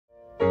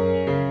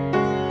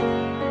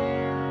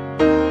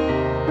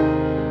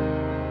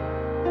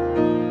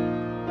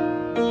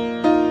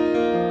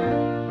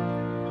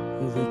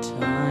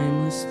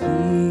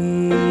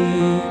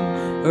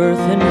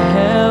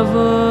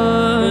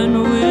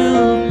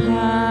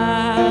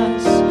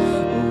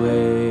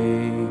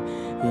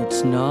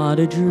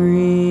a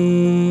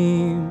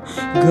dream.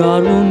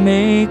 God will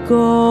make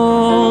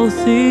all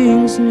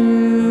things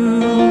new.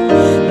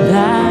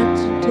 That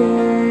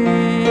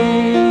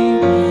day,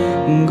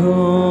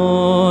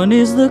 gone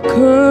is the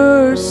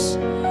curse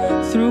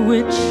through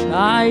which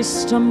I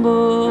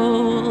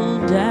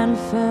stumbled and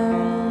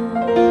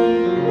fell.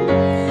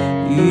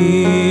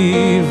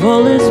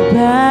 Evil is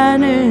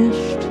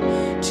banished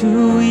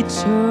to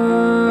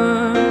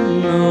eternal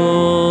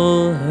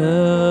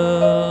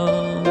hell.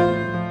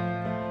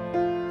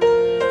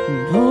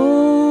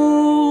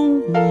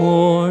 No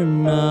more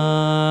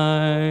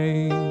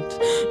night,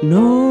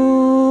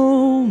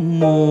 no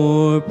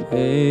more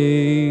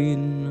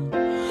pain,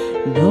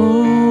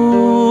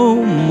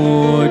 no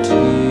more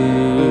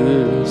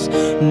tears,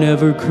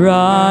 never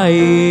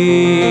crying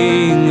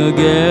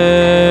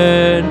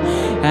again,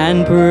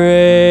 and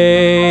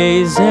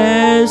praises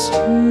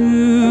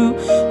to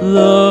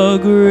the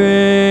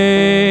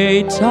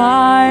great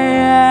I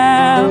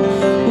am.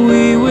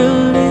 We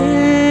will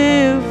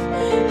live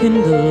in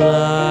the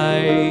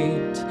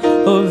light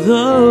of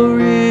the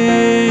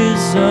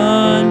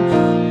risen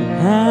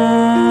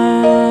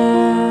Lamb.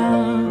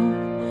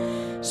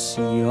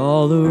 See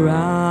all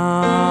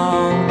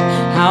around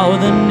how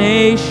the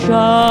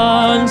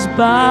nations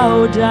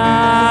bow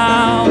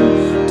down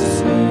to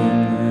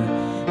sing.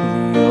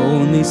 The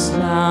only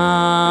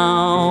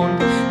sound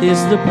is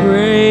the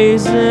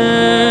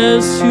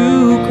praises to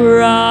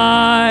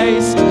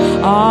Christ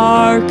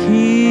our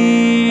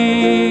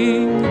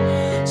King.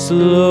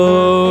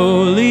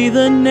 Slowly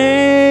the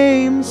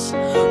names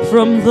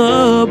from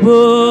the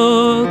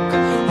book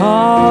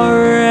are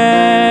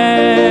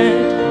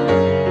read.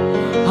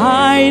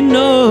 I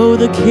know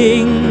the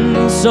King,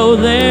 so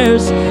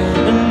there's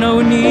no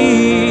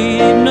need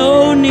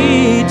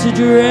to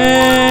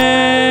dread.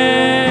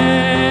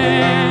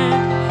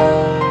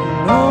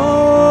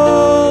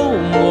 No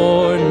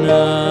more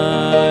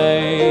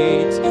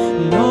night,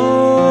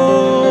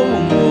 no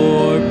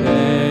more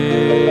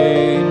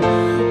pain,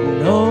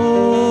 no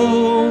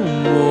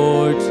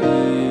more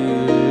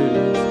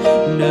tears,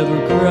 never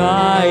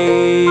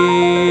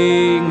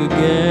crying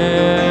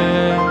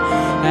again,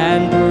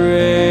 and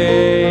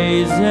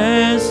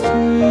praises to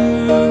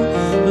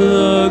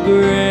the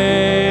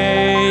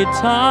great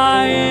I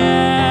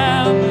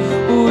am.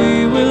 We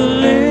will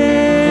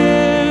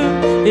live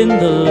in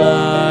the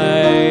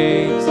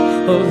light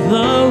of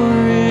the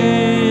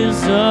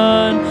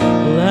risen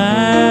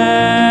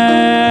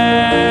Lamb.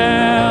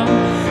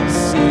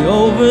 See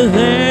over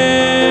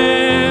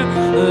there,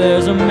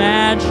 there's a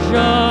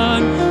mansion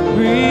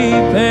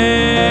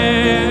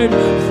prepared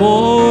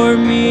for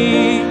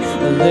me.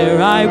 There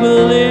I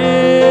will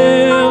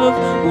live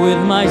with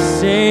my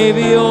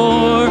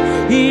Savior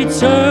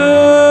eternally.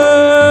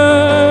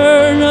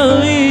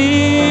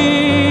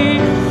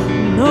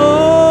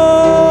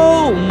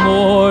 No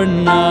more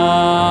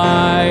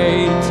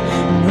night,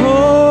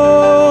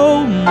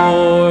 no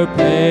more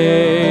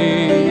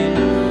pain,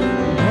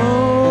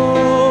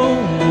 no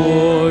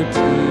more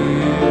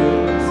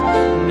tears,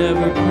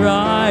 never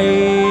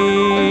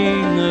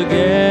crying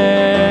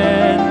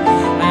again,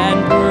 and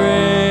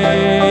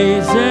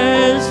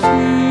praises to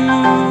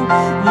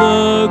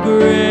the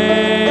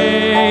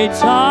great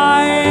I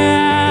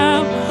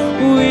am.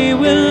 We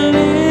will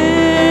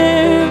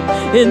live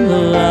in the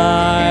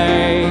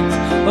light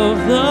of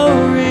the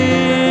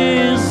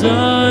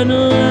risen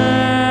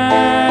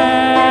Lamb.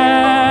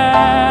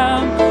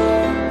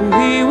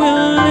 We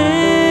will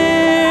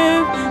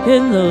live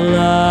in the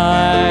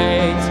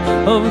light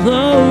of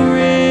the